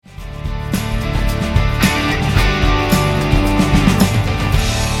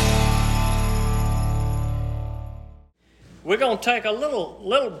going to take a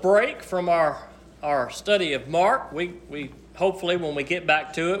little break from our study of Mark. We hopefully when we get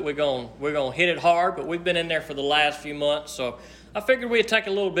back to it, we're going to hit it hard, but we've been in there for the last few months, so I figured we'd take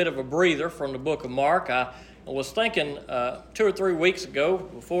a little bit of a breather from the book of Mark. I was thinking 2 or 3 weeks ago,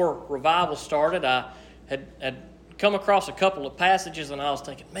 before revival started, I had come across a couple of passages, and I was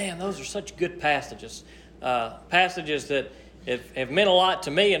thinking, man, those are such good passages. Passages that have meant a lot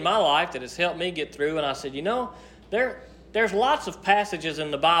to me in my life, that has helped me get through. And I said, there's lots of passages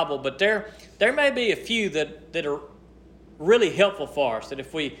in the Bible, but there may be a few that are really helpful for us, that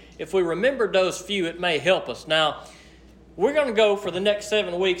if we remembered those few, it may help us. Now, we're going to go for the next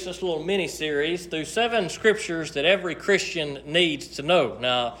 7 weeks, this little mini-series, through 7 scriptures that every Christian needs to know.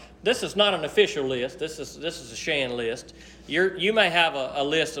 Now, this is not an official list. This is a Shan list. You may have a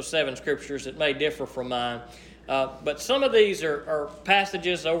list of 7 scriptures that may differ from mine. But some of these are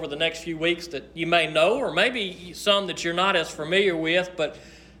passages over the next few weeks that you may know, or maybe some that you're not as familiar with, but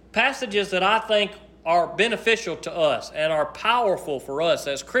passages that I think are beneficial to us and are powerful for us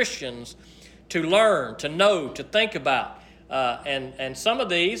as Christians to learn, to know, to think about. And some of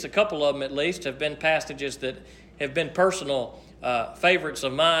these, a couple of them at least, have been passages that have been personal favorites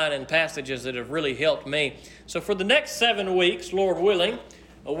of mine and passages that have really helped me. So for the next 7 weeks, Lord willing,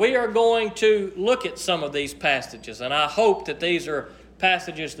 we are going to look at some of these passages. And I hope that these are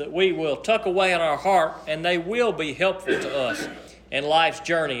passages that we will tuck away in our heart, and they will be helpful to us in life's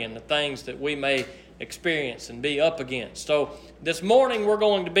journey and the things that we may experience and be up against. So this morning we're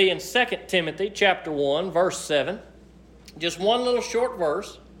going to be in 2 Timothy chapter 1, verse 7. Just one little short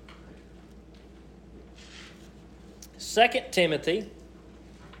verse. 2 Timothy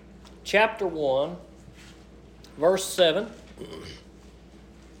chapter 1, verse 7.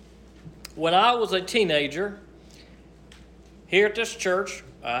 When I was a teenager, here at this church,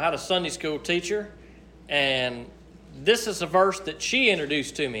 I had a Sunday school teacher, and this is a verse that she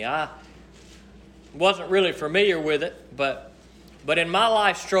introduced to me. I wasn't really familiar with it, but in my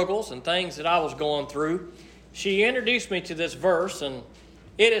life struggles and things that I was going through, she introduced me to this verse, and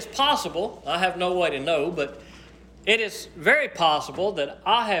it is possible, I have no way to know, but it is very possible that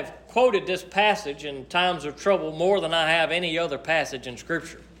I have quoted this passage in times of trouble more than I have any other passage in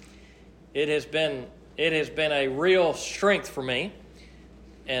Scripture. It has been a real strength for me,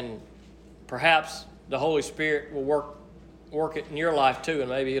 and perhaps the Holy Spirit will work it in your life too, and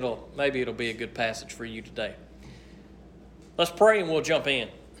maybe it'll be a good passage for you today. Let's pray and we'll jump in.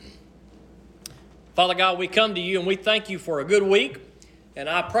 Father God, we come to you and we thank you for a good week. And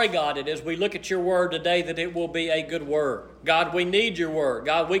I pray, God, that as we look at your word today, that it will be a good word. God, we need your word.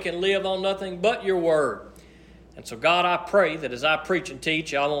 God, we can live on nothing but your word. And so, God, I pray that as I preach and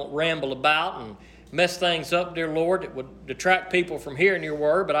teach, I won't ramble about and mess things up, dear Lord. It would detract people from hearing your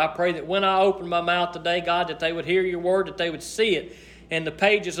word. But I pray that when I open my mouth today, God, that they would hear your word, that they would see it in the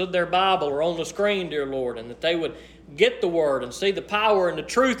pages of their Bible or on the screen, dear Lord, and that they would get the word and see the power and the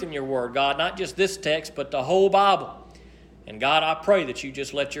truth in your word, God, not just this text, but the whole Bible. And God, I pray that you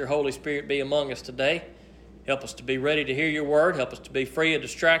just let your Holy Spirit be among us today. Help us to be ready to hear your word. Help us to be free of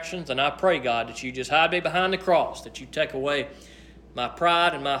distractions. And I pray, God, that you just hide me behind the cross, that you take away my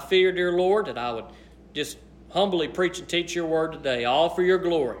pride and my fear, dear Lord, that I would just humbly preach and teach your word today, all for your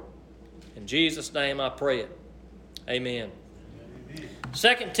glory. In Jesus' name I pray it. Amen.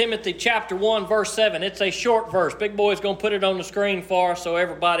 2 Timothy chapter 1, verse 7. It's a short verse. Big Boy's going to put it on the screen for us so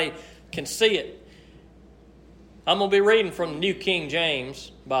everybody can see it. I'm going to be reading from the New King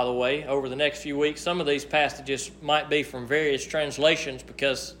James, by the way, over the next few weeks. Some of these passages might be from various translations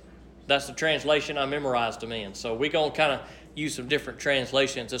because that's the translation I memorized them in. So we're going to kind of use some different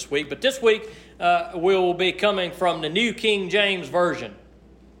translations this week. But this week we'll be coming from the New King James Version.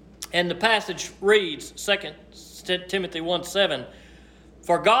 And the passage reads, 2 Timothy 1:7,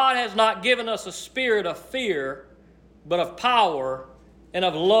 "For God has not given us a spirit of fear, but of power and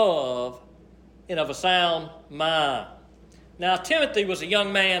of love and of a sound mind." Now, Timothy was a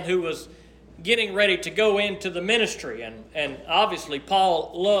young man who was getting ready to go into the ministry. And obviously,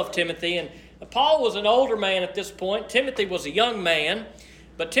 Paul loved Timothy. And Paul was an older man at this point. Timothy was a young man.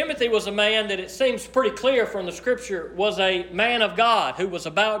 But Timothy was a man that it seems pretty clear from the Scripture was a man of God who was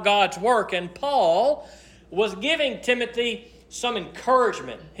about God's work. And Paul was giving Timothy some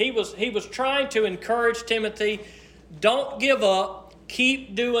encouragement. He was trying to encourage Timothy, don't give up.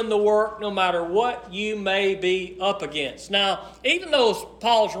 Keep doing the work no matter what you may be up against. Now, even though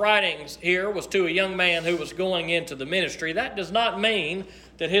Paul's writings here was to a young man who was going into the ministry, that does not mean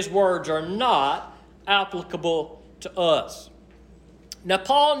that his words are not applicable to us. Now,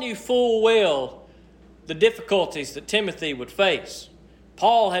 Paul knew full well the difficulties that Timothy would face.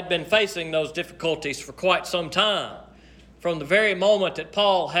 Paul had been facing those difficulties for quite some time. from the very moment that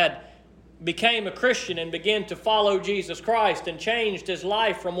Paul had became a Christian and began to follow Jesus Christ and changed his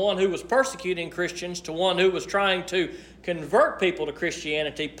life from one who was persecuting Christians to one who was trying to convert people to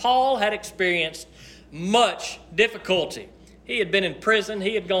Christianity, Paul had experienced much difficulty. He had been in prison.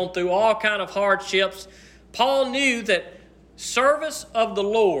 He had gone through all kind of hardships. Paul knew that service of the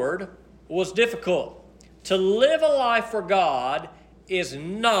Lord was difficult. To live a life for God is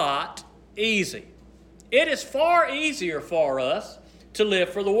not easy. It is far easier for us to live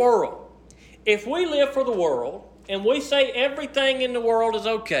for the world. If we live for the world and we say everything in the world is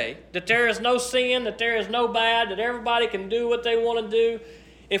okay, that there is no sin, that there is no bad, that everybody can do what they want to do,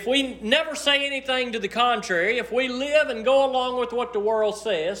 if we never say anything to the contrary, if we live and go along with what the world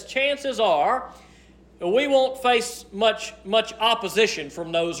says, chances are we won't face much opposition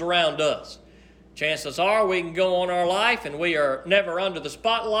from those around us. Chances are we can go on our life and we are never under the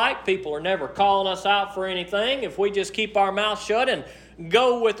spotlight. People are never calling us out for anything. If we just keep our mouth shut and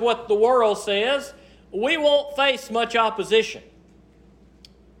go with what the world says, we won't face much opposition.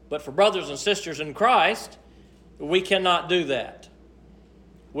 But for brothers and sisters in Christ, we cannot do that.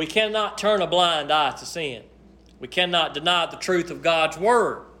 We cannot turn a blind eye to sin. We cannot deny the truth of God's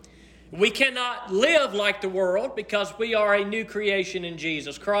Word. We cannot live like the world because we are a new creation in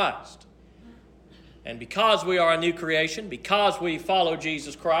Jesus Christ. And because we are a new creation, because we follow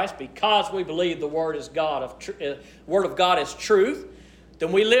Jesus Christ, because we believe the Word of God is truth,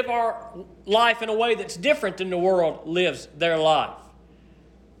 then we live our life in a way that's different than the world lives their life.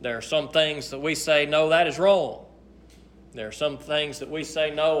 There are some things that we say, no, that is wrong. There are some things that we say,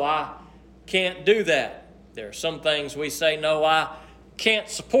 no, I can't do that. There are some things we say, no, I can't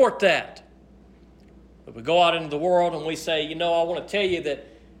support that. But we go out into the world and we say, I want to tell you that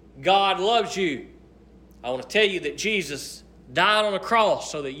God loves you. I want to tell you that Jesus died on a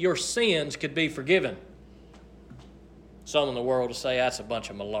cross so that your sins could be forgiven. Some in the world will say, that's a bunch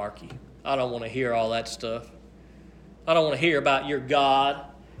of malarkey. I don't want to hear all that stuff. I don't want to hear about your God.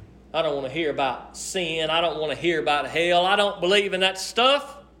 I don't want to hear about sin. I don't want to hear about hell. I don't believe in that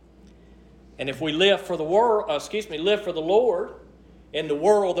stuff. And if we live for the live for the Lord in the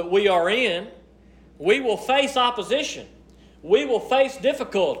world that we are in, we will face opposition. We will face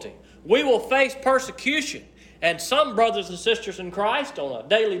difficulty. We will face persecution. And some brothers and sisters in Christ on a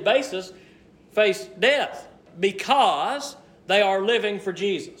daily basis face death because they are living for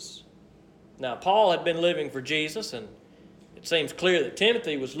Jesus. Now, Paul had been living for Jesus, and it seems clear that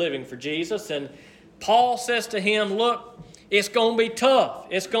Timothy was living for Jesus. And Paul says to him, look, it's going to be tough.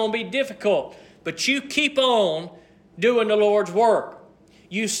 It's going to be difficult. But you keep on doing the Lord's work.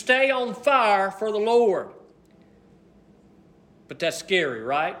 You stay on fire for the Lord. But that's scary,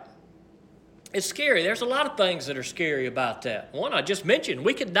 right? It's scary. There's a lot of things that are scary about that. One I just mentioned,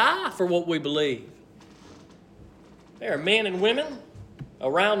 we could die for what we believe. There are men and women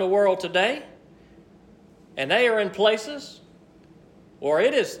around the world today, and they are in places where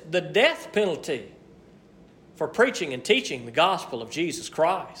it is the death penalty for preaching and teaching the gospel of Jesus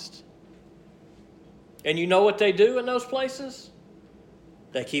Christ. And you know what they do in those places?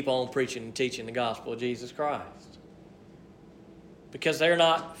 They keep on preaching and teaching the gospel of Jesus Christ. Because they're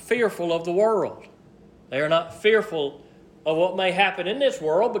not fearful of the world. They are not fearful of what may happen in this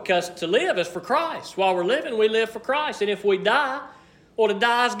world, because to live is for Christ. While we're living, we live for Christ. And if we die, well, to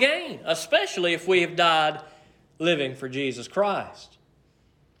die is gain, especially if we have died living for Jesus Christ.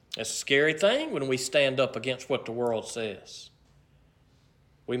 It's a scary thing when we stand up against what the world says.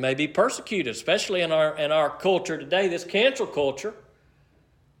 We may be persecuted, especially in our culture today, this cancel culture.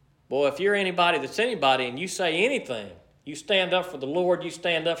 Boy, if you're anybody that's anybody and you say anything, you stand up for the Lord, you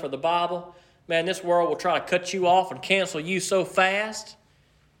stand up for the Bible, man, this world will try to cut you off and cancel you so fast.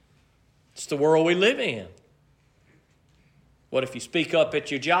 It's the world we live in. What if you speak up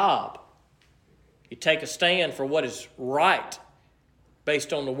at your job? You take a stand for what is right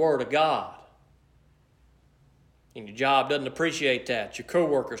based on the Word of God. And your job doesn't appreciate that. Your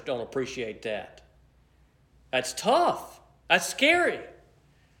coworkers don't appreciate that. That's tough. That's scary.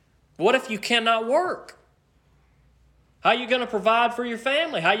 What if you cannot work? How are you going to provide for your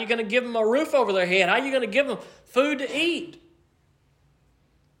family? How are you going to give them a roof over their head? How are you going to give them food to eat?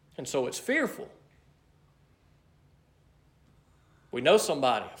 And so it's fearful. We know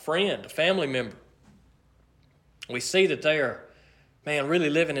somebody, a friend, a family member. We see that they are, really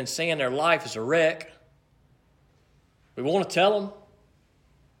living in sin. Their life is a wreck. We want to tell them,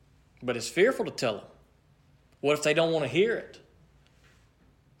 but it's fearful to tell them. What if they don't want to hear it?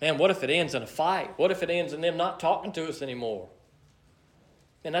 Man, what if it ends in a fight? What if it ends in them not talking to us anymore?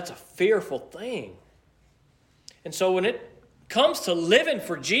 Man, that's a fearful thing. And so when it comes to living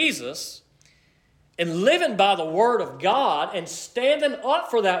for Jesus, and living by the Word of God and standing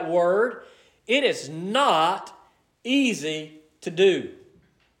up for that Word, it is not easy to do.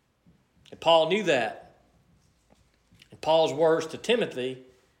 And Paul knew that. And Paul's words to Timothy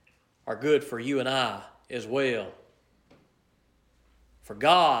are good for you and I as well. For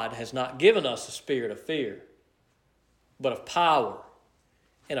God has not given us a spirit of fear, but of power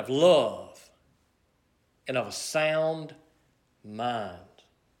and of love and of a sound mind.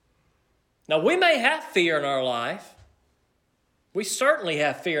 Now, we may have fear in our life. We certainly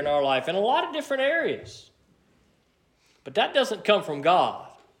have fear in our life in a lot of different areas. But that doesn't come from God.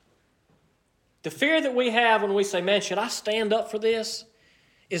 The fear that we have when we say, man, should I stand up for this?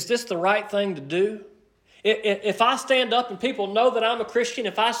 Is this the right thing to do? If I stand up and people know that I'm a Christian,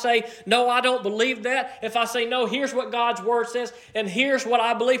 if I say, no, I don't believe that, if I say, no, here's what God's Word says, and here's what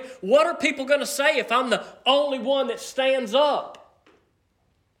I believe, what are people going to say if I'm the only one that stands up?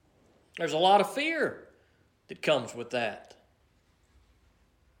 There's a lot of fear that comes with that.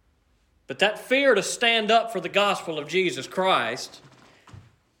 But that fear to stand up for the gospel of Jesus Christ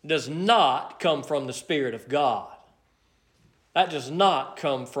does not come from the Spirit of God. That does not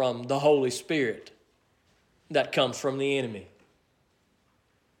come from the Holy Spirit. That comes from the enemy.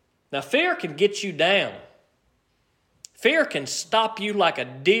 Now, fear can get you down. Fear can stop you like a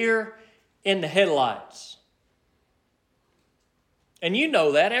deer in the headlights. And you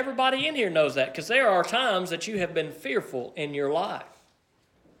know that. Everybody in here knows that, because there are times that you have been fearful in your life.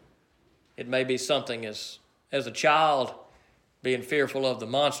 It may be something as a child being fearful of the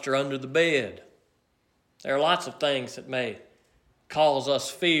monster under the bed. There are lots of things that may cause us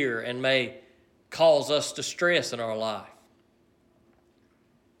fear and may cause us distress in our life.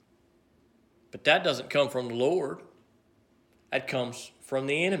 But that doesn't come from the Lord. That comes from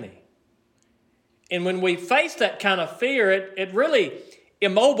the enemy. And when we face that kind of fear, it really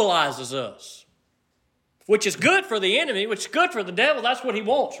immobilizes us, which is good for the enemy, which is good for the devil. That's what he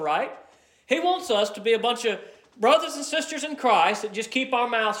wants, right? He wants us to be a bunch of brothers and sisters in Christ that just keep our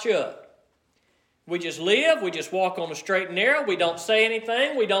mouth shut. We just live, we just walk on the straight and narrow, we don't say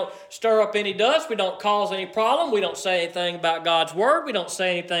anything, we don't stir up any dust, we don't cause any problem, we don't say anything about God's Word, we don't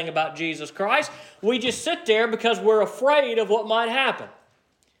say anything about Jesus Christ. We just sit there because we're afraid of what might happen,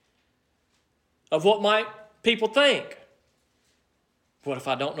 of what might people think. What if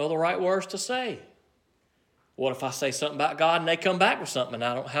I don't know the right words to say? What if I say something about God and they come back with something and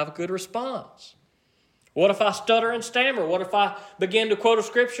I don't have a good response? What if I stutter and stammer? What if I begin to quote a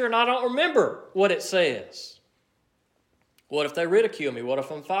scripture and I don't remember what it says? What if they ridicule me? What if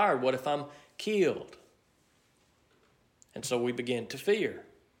I'm fired? What if I'm killed? And so we begin to fear.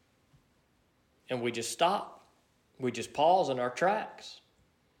 And we just stop. We just pause in our tracks.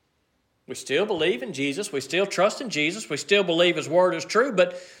 We still believe in Jesus. We still trust in Jesus. We still believe His Word is true,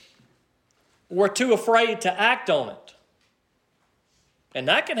 but we're too afraid to act on it. And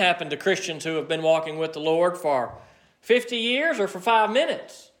that can happen to Christians who have been walking with the Lord for 50 years or for 5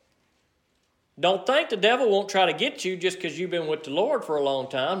 minutes. Don't think the devil won't try to get you just because you've been with the Lord for a long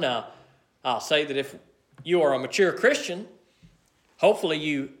time. Now, I'll say that if you are a mature Christian, hopefully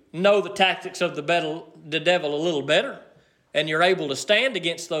you know the tactics of the devil a little better, and you're able to stand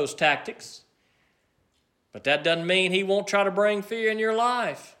against those tactics. But that doesn't mean he won't try to bring fear in your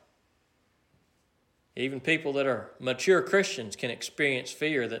life. Even people that are mature Christians can experience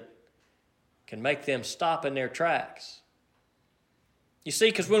fear that can make them stop in their tracks. You see,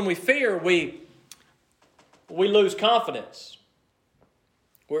 because when we fear, we lose confidence.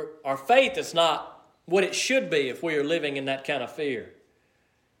 Our faith is not what it should be if we are living in that kind of fear.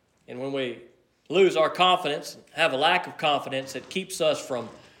 And when we lose our confidence, have a lack of confidence, it keeps us from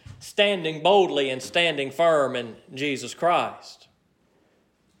standing boldly and standing firm in Jesus Christ.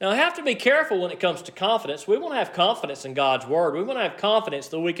 Now, I have to be careful when it comes to confidence. We want to have confidence in God's Word. We want to have confidence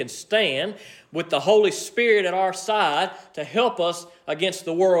that we can stand with the Holy Spirit at our side to help us against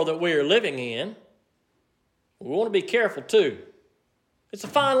the world that we are living in. We want to be careful, too. It's a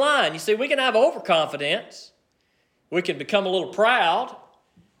fine line. You see, we can have overconfidence. We can become a little proud.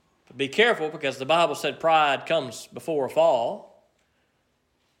 But be careful, because the Bible said pride comes before a fall.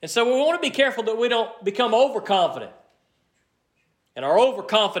 And so we want to be careful that we don't become overconfident. In our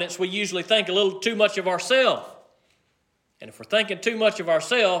overconfidence, we usually think a little too much of ourselves. And if we're thinking too much of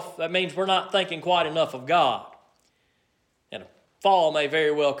ourselves, that means we're not thinking quite enough of God. And a fall may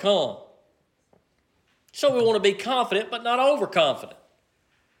very well come. So we want to be confident, but not overconfident.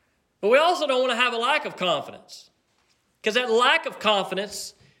 But we also don't want to have a lack of confidence. Because that lack of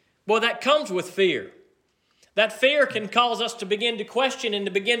confidence, boy, that comes with fear. That fear can cause us to begin to question and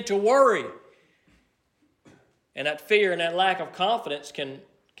to begin to worry. And that fear and that lack of confidence can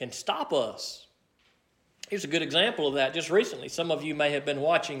stop us Here's a good example of that just recently. Some of you may have been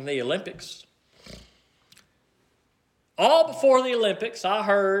watching the Olympics. All before the Olympics, I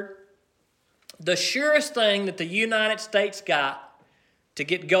heard the surest thing that the United States got to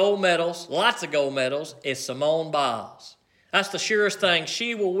get gold medals, lots of gold medals, is Simone Biles. That's the surest thing.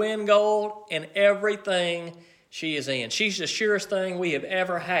 She will win gold in everything she is in. She's the surest thing we have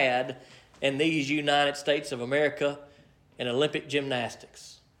ever had in these United States of America in Olympic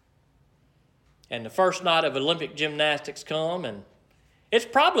gymnastics. And the first night of Olympic gymnastics come, and it's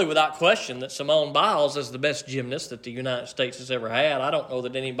probably without question that Simone Biles is the best gymnast that the United States has ever had. I don't know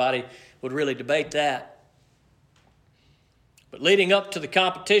that anybody would really debate that. But leading up to the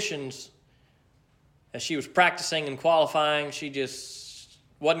competitions, as she was practicing and qualifying, she just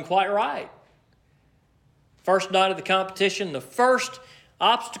wasn't quite right. First night of the competition, the first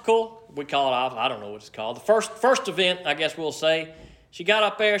obstacle, we call it, I don't know what it's called, the first event, I guess we'll say, she got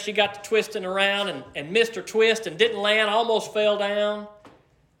up there, she got to twisting around and missed her twist and didn't land, almost fell down,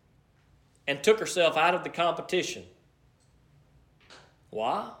 and took herself out of the competition.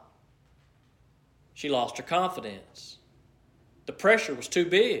 Why? She lost her confidence. The pressure was too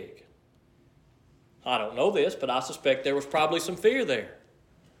big. I don't know this, but I suspect there was probably some fear there.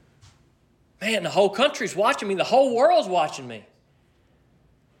 Man, the whole country's watching me. The whole world's watching me.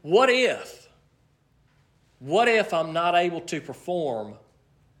 What if I'm not able to perform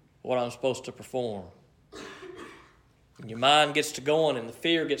what I'm supposed to perform? And your mind gets to going and the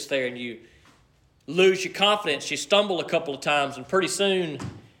fear gets there and you lose your confidence. You stumble a couple of times and pretty soon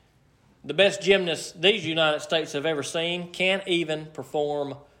the best gymnasts these United States have ever seen can't even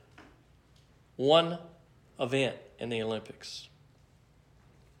perform one event in the Olympics.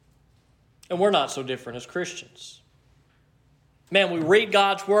 And we're not so different as Christians. Man, we read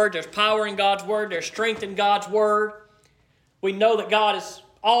God's Word. There's power in God's Word. There's strength in God's Word. We know that God is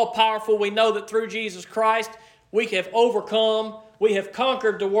all-powerful. We know that through Jesus Christ, we have overcome. We have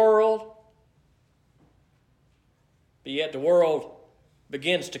conquered the world. But yet the world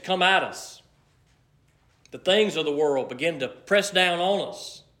begins to come at us. The things of the world begin to press down on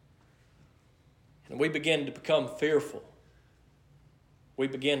us. And we begin to become fearful. We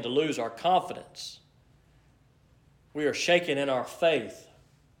begin to lose our confidence. We are shaken in our faith.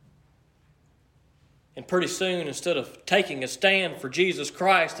 And pretty soon, instead of taking a stand for Jesus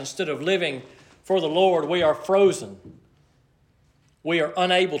Christ, instead of living for the Lord, we are frozen. We are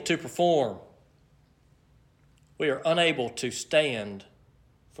unable to perform. We are unable to stand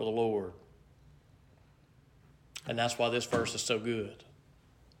for the Lord. And that's why this verse is so good.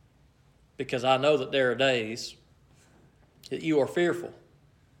 Because I know that there are days that you are fearful.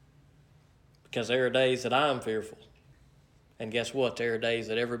 Because there are days that I am fearful. And guess what? There are days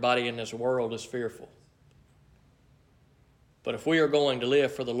that everybody in this world is fearful. But if we are going to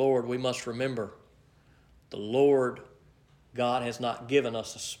live for the Lord, we must remember the Lord God has not given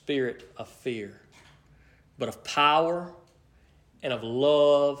us a spirit of fear, but of power and of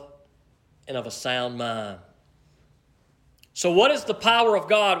love and of a sound mind. So what is the power of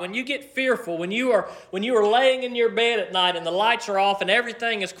God? When you get fearful, when you are laying in your bed at night and the lights are off and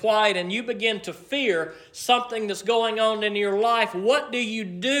everything is quiet and you begin to fear something that's going on in your life, what do?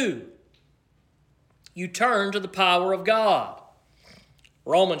 You turn to the power of God.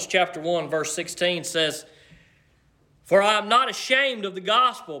 Romans chapter 1 verse 16 says, "For I am not ashamed of the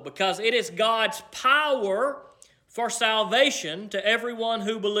gospel, because it is God's power for salvation to everyone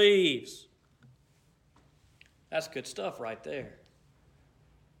who believes." That's good stuff right there.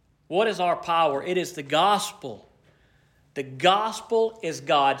 What is our power? It is the gospel. The gospel is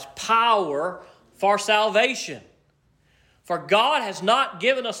God's power for salvation. For God has not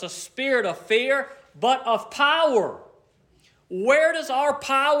given us a spirit of fear, but of power. Where does our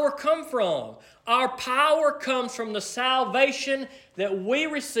power come from? Our power comes from the salvation that we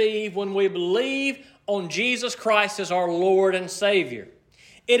receive when we believe on Jesus Christ as our Lord and Savior.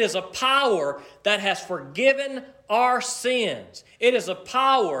 It is a power that has forgiven our sins. It is a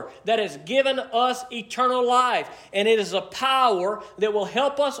power that has given us eternal life. And it is a power that will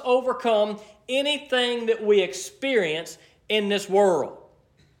help us overcome anything that we experience in this world.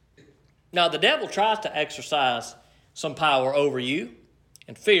 Now, the devil tries to exercise some power over you,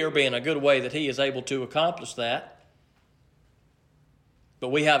 and fear being a good way that he is able to accomplish that. But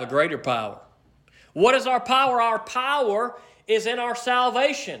we have a greater power. What is our power? Our power is in our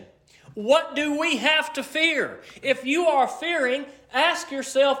salvation. What do we have to fear? If you are fearing, ask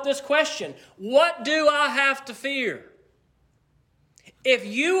yourself this question: what do I have to fear? If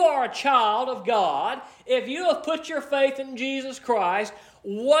you are a child of God, if you have put your faith in Jesus Christ,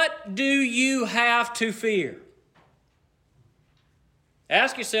 what do you have to fear?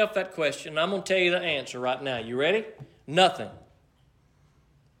 Ask yourself that question, and I'm going to tell you the answer right now. You ready? Nothing.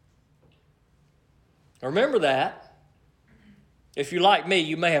 Remember that. If you're like me,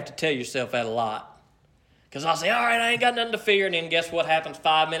 you may have to tell yourself that a lot. Because I'll say, all right, I ain't got nothing to fear, and then guess what happens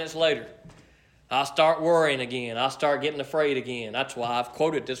 5 minutes later? I'll start worrying again. I'll start getting afraid again. That's why I've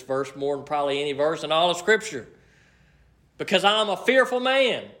quoted this verse more than probably any verse in all of Scripture. Because I'm a fearful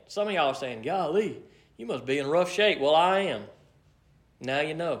man. Some of y'all are saying, golly, you must be in rough shape. Well, I am. Now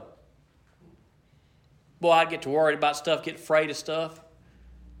you know. Boy, I'd get to worried about stuff, get afraid of stuff.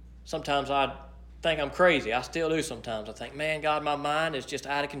 Sometimes I'd think I'm crazy. I still do sometimes. I think, man, God, my mind is just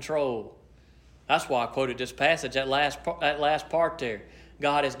out of control. That's why I quoted this passage, that last part there.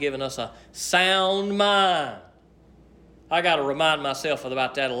 God has given us a sound mind. I got to remind myself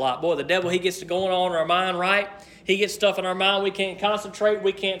about that a lot. Boy, the devil, he gets to going on in our mind, right? He gets stuff in our mind. We can't concentrate.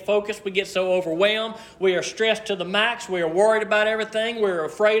 We can't focus. We get so overwhelmed. We are stressed to the max. We are worried about everything. We're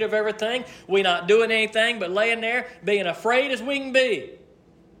afraid of everything. We're not doing anything but laying there being afraid as we can be.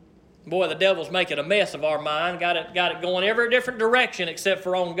 Boy, the devil's making a mess of our mind. Got it going every different direction except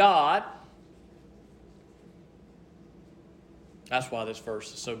for on God. That's why this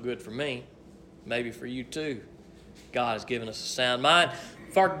verse is so good for me. Maybe for you too. God has given us a sound mind.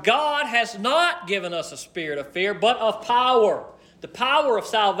 For God has not given us a spirit of fear, but of power. The power of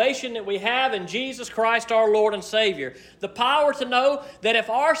salvation that we have in Jesus Christ our Lord and Savior. The power to know that if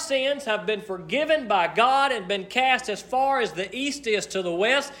our sins have been forgiven by God and been cast as far as the east is to the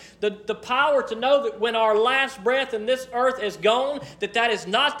west, the power to know that when our last breath in this earth is gone, that is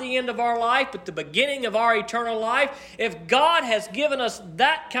not the end of our life, but the beginning of our eternal life. If God has given us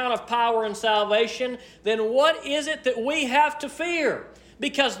that kind of power and salvation, then what is it that we have to fear?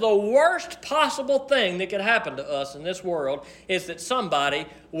 Because the worst possible thing that could happen to us in this world is that somebody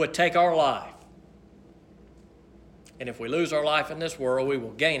would take our life. And if we lose our life in this world, we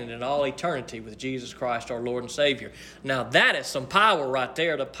will gain it in all eternity with Jesus Christ, our Lord and Savior. Now that is some power right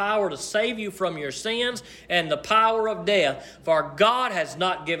there, the power to save you from your sins and the power of death. For God has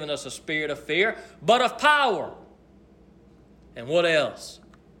not given us a spirit of fear, but of power. And what else?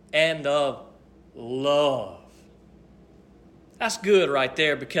 And of love. That's good right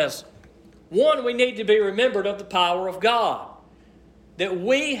there because, one, we need to be remembered of the power of God, that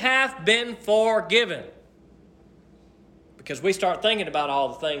we have been forgiven. Because we start thinking about all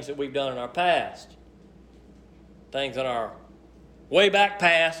the things that we've done in our past, things in our way back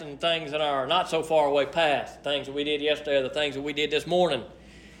past and things in our not so far away past, things that we did yesterday or the things that we did this morning.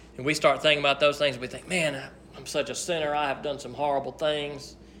 And we start thinking about those things and we think, man, I'm such a sinner, I have done some horrible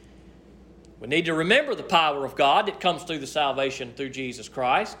things. We need to remember the power of God that comes through the salvation through Jesus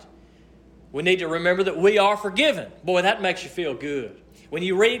Christ. We need to remember that we are forgiven. Boy, that makes you feel good. When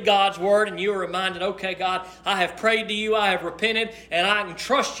you read God's Word and you are reminded, okay, God, I have prayed to you, I have repented, and I can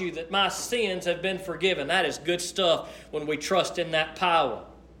trust you that my sins have been forgiven. That is good stuff when we trust in that power.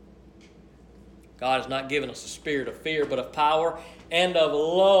 God has not given us a spirit of fear, but of power and of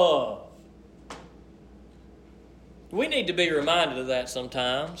love. We need to be reminded of that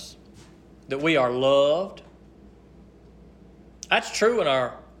sometimes. That we are loved. That's true in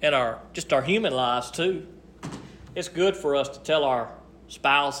our just our human lives too. It's good for us to tell our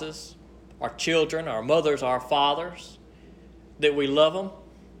spouses, our children, our mothers, our fathers that we love them.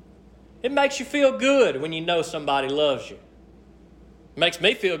 It makes you feel good when you know somebody loves you. It makes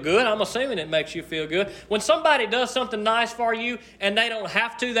me feel good. I'm assuming it makes you feel good. When somebody does something nice for you and they don't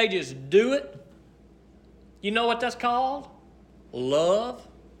have to, they just do it. You know what that's called? Love.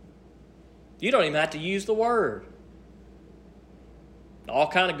 You don't even have to use the word. All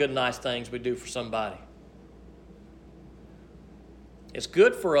kind of good, nice things we do for somebody. It's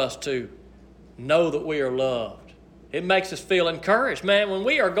good for us to know that we are loved. It makes us feel encouraged. Man, when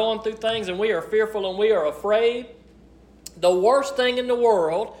we are going through things and we are fearful and we are afraid, the worst thing in the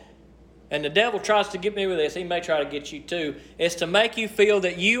world, and the devil tries to get me with this, he may try to get you too, is to make you feel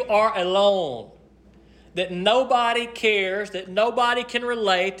that you are alone. That nobody cares, that nobody can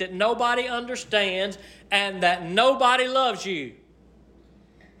relate, that nobody understands, and that nobody loves you.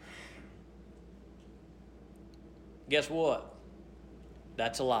 Guess what?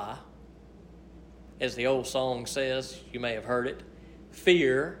 That's a lie. As the old song says, you may have heard it,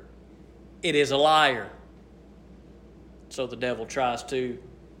 fear, it is a liar. So the devil tries to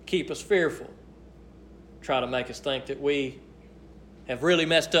keep us fearful, try to make us think that we have really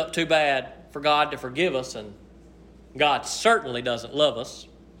messed up too bad for God to forgive us, and God certainly doesn't love us,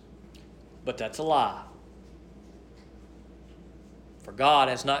 but that's a lie. For God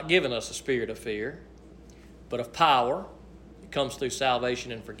has not given us a spirit of fear, but of power. It comes through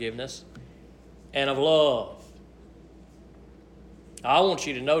salvation and forgiveness, and of love. I want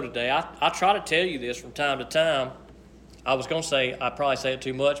you to know today, I try to tell you this from time to time. I was going to say, I probably say it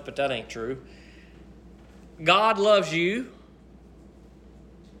too much, but that ain't true. God loves you.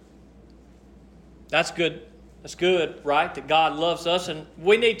 That's good. That's good, right? That God loves us, and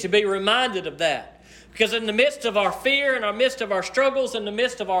we need to be reminded of that. Because in the midst of our fear, in the midst of our struggles, in the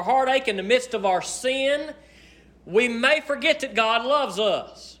midst of our heartache, in the midst of our sin, we may forget that God loves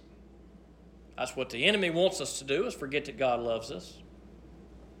us. That's what the enemy wants us to do, is forget that God loves us.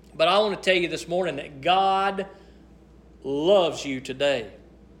 But I want to tell you this morning that God loves you today.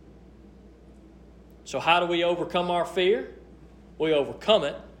 So how do we overcome our fear? We overcome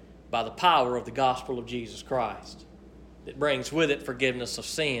it by the power of the gospel of Jesus Christ that brings with it forgiveness of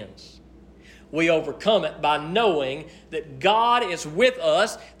sins. We overcome it by knowing that God is with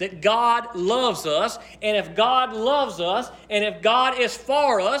us, that God loves us, and if God loves us, and if God is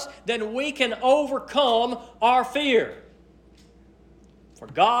for us, then we can overcome our fear. For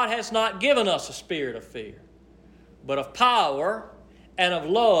God has not given us a spirit of fear, but of power and of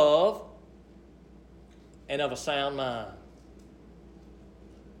love and of a sound mind.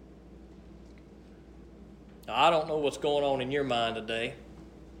 Now, I don't know what's going on in your mind today.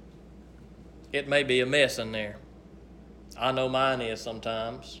 It may be a mess in there. I know mine is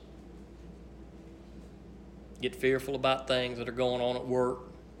sometimes. Get fearful about things that are going on at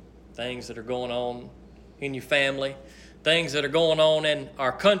work, things that are going on in your family, things that are going on in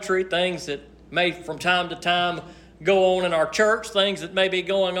our country, things that may from time to time go on in our church, things that may be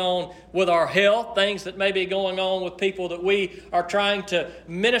going on with our health, things that may be going on with people that we are trying to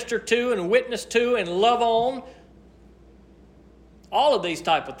minister to and witness to and love on. All of these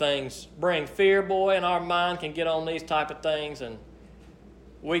type of things bring fear, boy, and our mind can get on these type of things and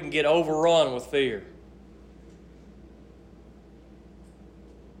we can get overrun with fear.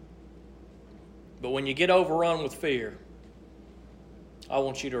 But when you get overrun with fear, I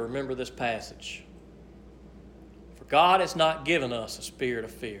want you to remember this passage. For God has not given us a spirit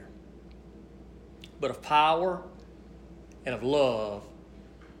of fear, but of power and of love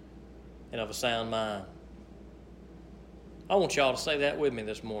and of a sound mind. I want y'all to say that with me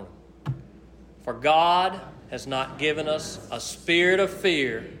this morning. For God has not given us a spirit of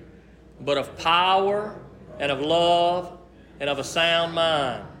fear, but of power and of love and of a sound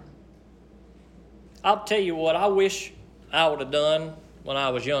mind. I'll tell you what I wish I would have done when I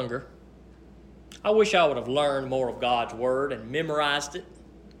was younger. I wish I would have learned more of God's Word and memorized it.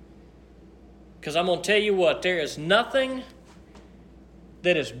 Because I'm going to tell you what, there is nothing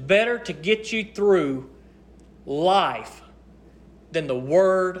that is better to get you through life than the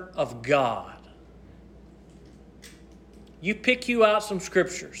Word of God. You pick you out some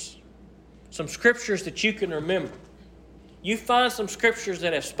scriptures that you can remember. You find some scriptures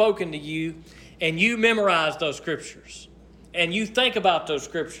that have spoken to you, and you memorize those scriptures. And you think about those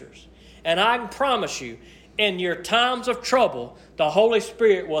scriptures. And I can promise you, in your times of trouble, the Holy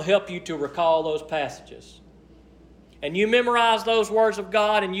Spirit will help you to recall those passages. And you memorize those words of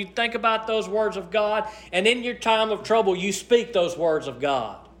God, and you think about those words of God, and in your time of trouble, you speak those words of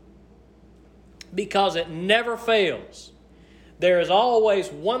God. Because it never fails. There is always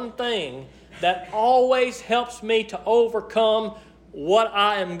one thing that always helps me to overcome what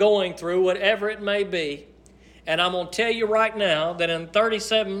I am going through, whatever it may be. And I'm going to tell you right now that in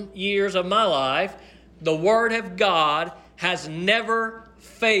 37 years of my life, the Word of God has never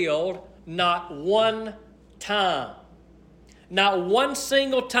failed, not one time. Not one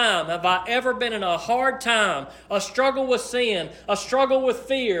single time have I ever been in a hard time, a struggle with sin, a struggle with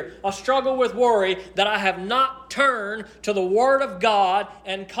fear, a struggle with worry, that I have not turned to the Word of God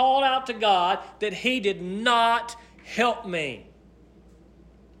and called out to God that He did not help me.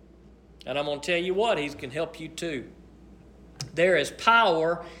 And I'm going to tell you what, He can help you too. There is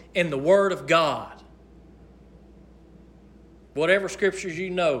power in the Word of God. Whatever scriptures you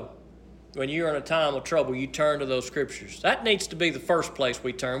know, when you're in a time of trouble, you turn to those scriptures. That needs to be the first place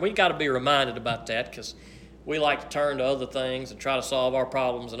we turn. We've got to be reminded about that, because we like to turn to other things and try to solve our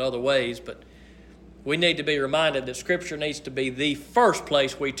problems in other ways. But we need to be reminded that Scripture needs to be the first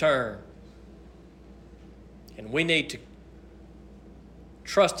place we turn. And we need to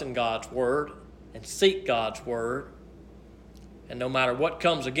trust in God's Word and seek God's Word. And no matter what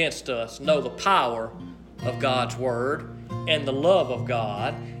comes against us, know the power of God's Word and the love of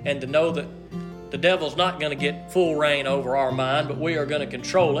God, and to know that the devil's not going to get full reign over our mind, but we are going to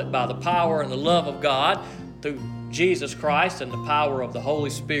control it by the power and the love of God through Jesus Christ and the power of the Holy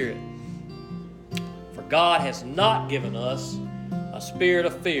Spirit. For God has not given us a spirit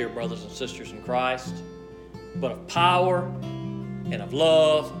of fear, brothers and sisters in Christ, but of power and of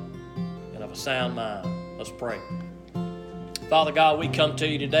love and of a sound mind. Let's pray. Father God, we come to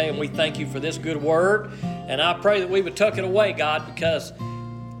you today and we thank you for this good word. And I pray that we would tuck it away, God, because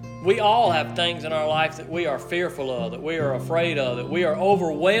we all have things in our life that we are fearful of, that we are afraid of, that we are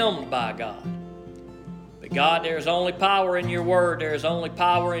overwhelmed by, God. But God, there is only power in your word. There is only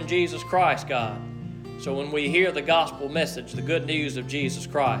power in Jesus Christ, God. So when we hear the gospel message, the good news of Jesus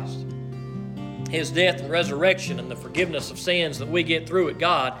Christ, His death and resurrection and the forgiveness of sins that we get through it,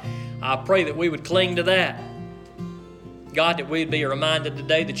 God, I pray that we would cling to that. God, that we'd be reminded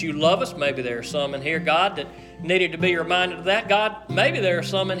today that you love us. Maybe there are some in here, God, that needed to be reminded of that. God, maybe there are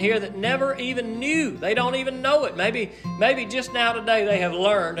some in here that never even knew. They don't even know it. Maybe just now today they have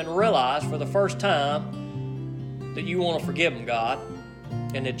learned and realized for the first time that you want to forgive them, God,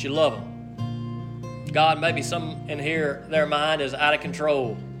 and that you love them. God, maybe some in here, their mind is out of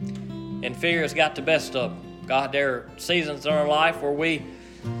control and fear has got the best of them. God, there are seasons in our life where we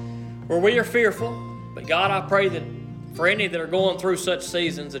are fearful. But God, I pray that for any that are going through such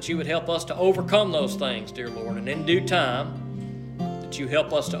seasons, that you would help us to overcome those things, dear Lord. And in due time, that you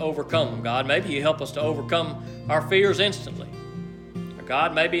help us to overcome them, God. Maybe you help us to overcome our fears instantly. Or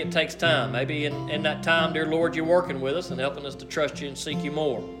God, maybe it takes time. Maybe in that time, dear Lord, you're working with us and helping us to trust you and seek you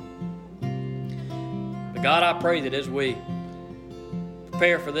more. But God, I pray that as we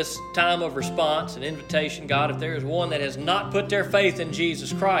prepare for this time of response and invitation, God, if there is one that has not put their faith in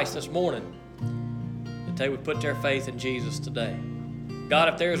Jesus Christ this morning, that they would put their faith in Jesus today. God,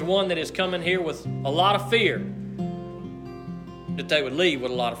 if there is one that is coming here with a lot of fear, that they would leave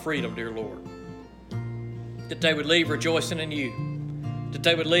with a lot of freedom, dear Lord. That they would leave rejoicing in you. That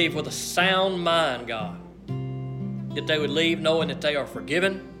they would leave with a sound mind, God. That they would leave knowing that they are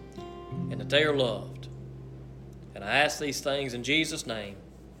forgiven and that they are loved. And I ask these things in Jesus' name.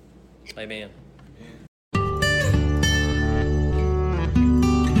 Amen.